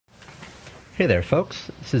Hey there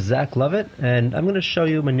folks, this is Zach Lovett, and I'm going to show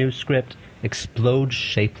you my new script, Explode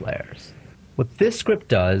Shape Layers. What this script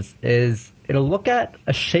does is it'll look at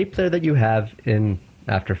a shape layer that you have in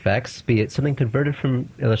After Effects, be it something converted from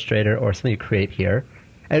Illustrator or something you create here,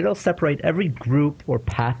 and it'll separate every group or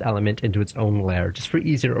path element into its own layer, just for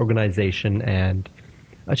easier organization, and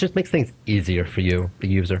it just makes things easier for you, the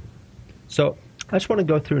user. So I just want to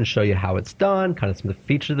go through and show you how it's done, kind of some of the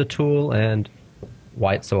features of the tool, and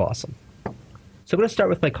why it's so awesome. So I'm going to start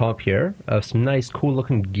with my comp here of some nice cool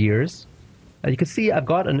looking gears. You can see I've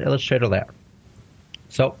got an Illustrator layer.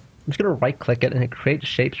 So I'm just going to right click it and hit create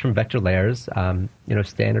shapes from vector layers,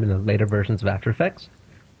 standard in the later versions of After Effects.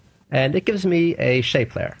 And it gives me a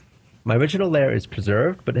shape layer. My original layer is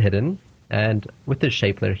preserved but hidden, and with this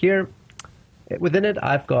shape layer here, within it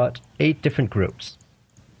I've got 8 different groups.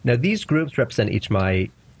 Now these groups represent each of my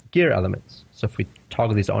gear elements. So if we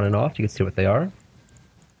toggle these on and off, you can see what they are.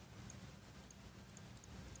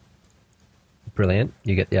 Brilliant,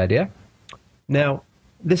 you get the idea. Now,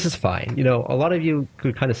 this is fine. A lot of you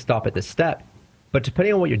could kind of stop at this step, but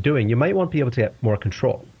depending on what you're doing, you might want to be able to get more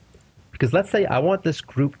control. Because let's say I want this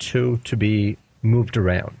group 2 to be moved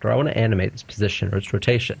around, or I want to animate its position or its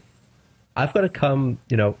rotation. I've got to come,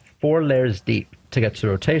 4 layers deep to get to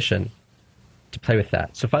rotation to play with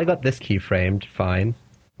that. So if I got this keyframed, fine.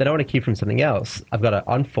 Then I want to keyframe something else. I've got to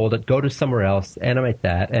unfold it, go to somewhere else, animate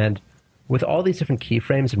that, and with all these different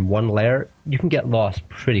keyframes in one layer, you can get lost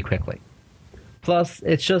pretty quickly. Plus,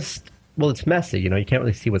 it's just, it's messy, you can't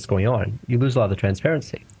really see what's going on. You lose a lot of the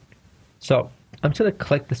transparency. So I'm just going to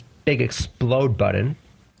click this big explode button,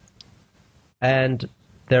 and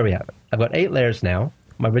there we have it. I've got 8 layers now.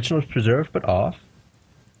 My original is preserved but off.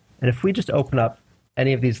 And if we just open up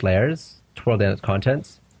any of these layers, twirl down its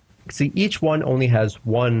contents, you can see each one only has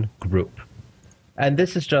one group. And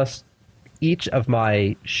this is just each of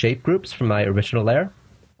my shape groups from my original layer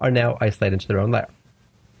are now isolated into their own layer.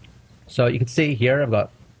 So you can see here I've got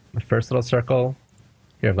my first little circle,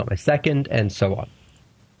 here I've got my second, and so on.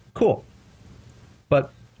 Cool.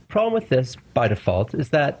 But the problem with this by default is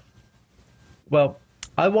that,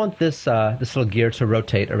 I want this little gear to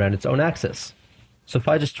rotate around its own axis. So if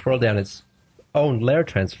I just twirl down its own layer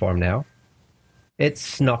transform now,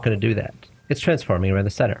 it's not going to do that. It's transforming around the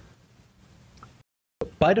center.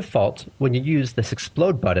 By default, when you use this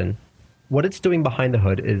explode button, what it's doing behind the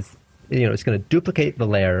hood is, it's going to duplicate the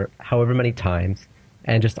layer however many times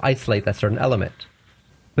and just isolate that certain element.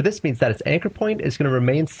 But this means that its anchor point is going to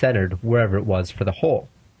remain centered wherever it was for the whole.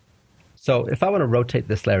 So if I want to rotate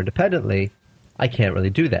this layer independently, I can't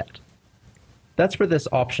really do that. That's where this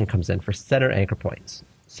option comes in for center anchor points.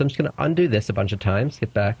 So I'm just going to undo this a bunch of times,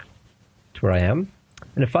 get back to where I am.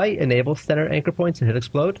 And if I enable center anchor points and hit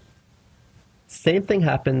explode, same thing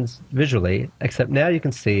happens visually, except now you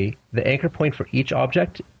can see the anchor point for each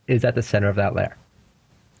object is at the center of that layer.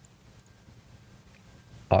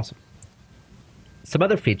 Awesome. Some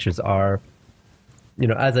other features are,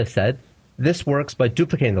 as I said, this works by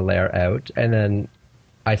duplicating the layer out and then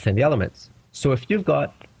isolating the elements. So if you've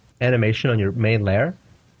got animation on your main layer,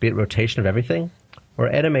 be it rotation of everything, or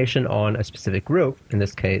animation on a specific group, in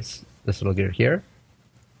this case, this little gear here,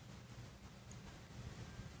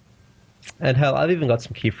 and hell, I've even got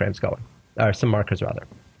some keyframes going, or some markers rather.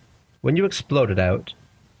 When you explode it out,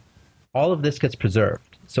 all of this gets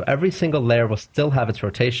preserved, so every single layer will still have its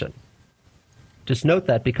rotation. Just note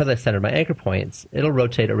that because I centered my anchor points, it'll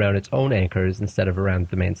rotate around its own anchors instead of around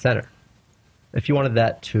the main center. If you wanted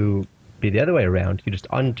that to be the other way around, you just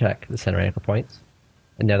uncheck the center anchor points,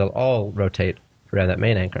 and now they'll all rotate around that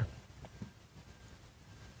main anchor.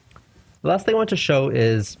 The last thing I want to show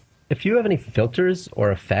is if you have any filters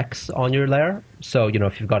or effects on your layer, so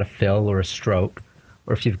if you've got a fill or a stroke,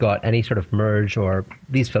 or if you've got any sort of merge or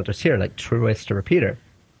these filters here, like twist or repeater,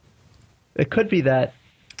 it could be that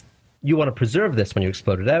you want to preserve this when you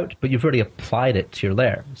explode it out, but you've already applied it to your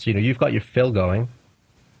layer. So you've got your fill going.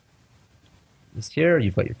 This here,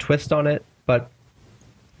 you've got your twist on it, but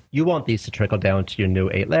you want these to trickle down to your new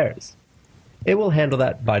 8 layers. It will handle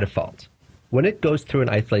that by default. When it goes through and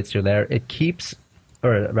isolates your layer,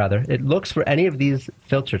 it looks for any of these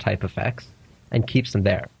filter type effects and keeps them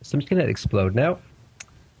there. So I'm just going to hit explode now.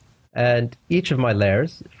 And each of my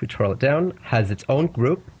layers, if we twirl it down, has its own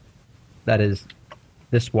group, that is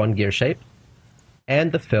this one gear shape,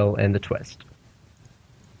 and the fill and the twist.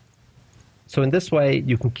 So in this way,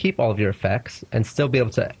 you can keep all of your effects and still be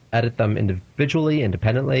able to edit them individually,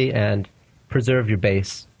 independently, and preserve your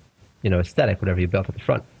base, aesthetic, whatever you built at the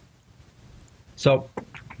front. So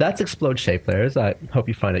that's Explode Shape Layers. I hope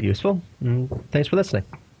you find it useful. Thanks for listening.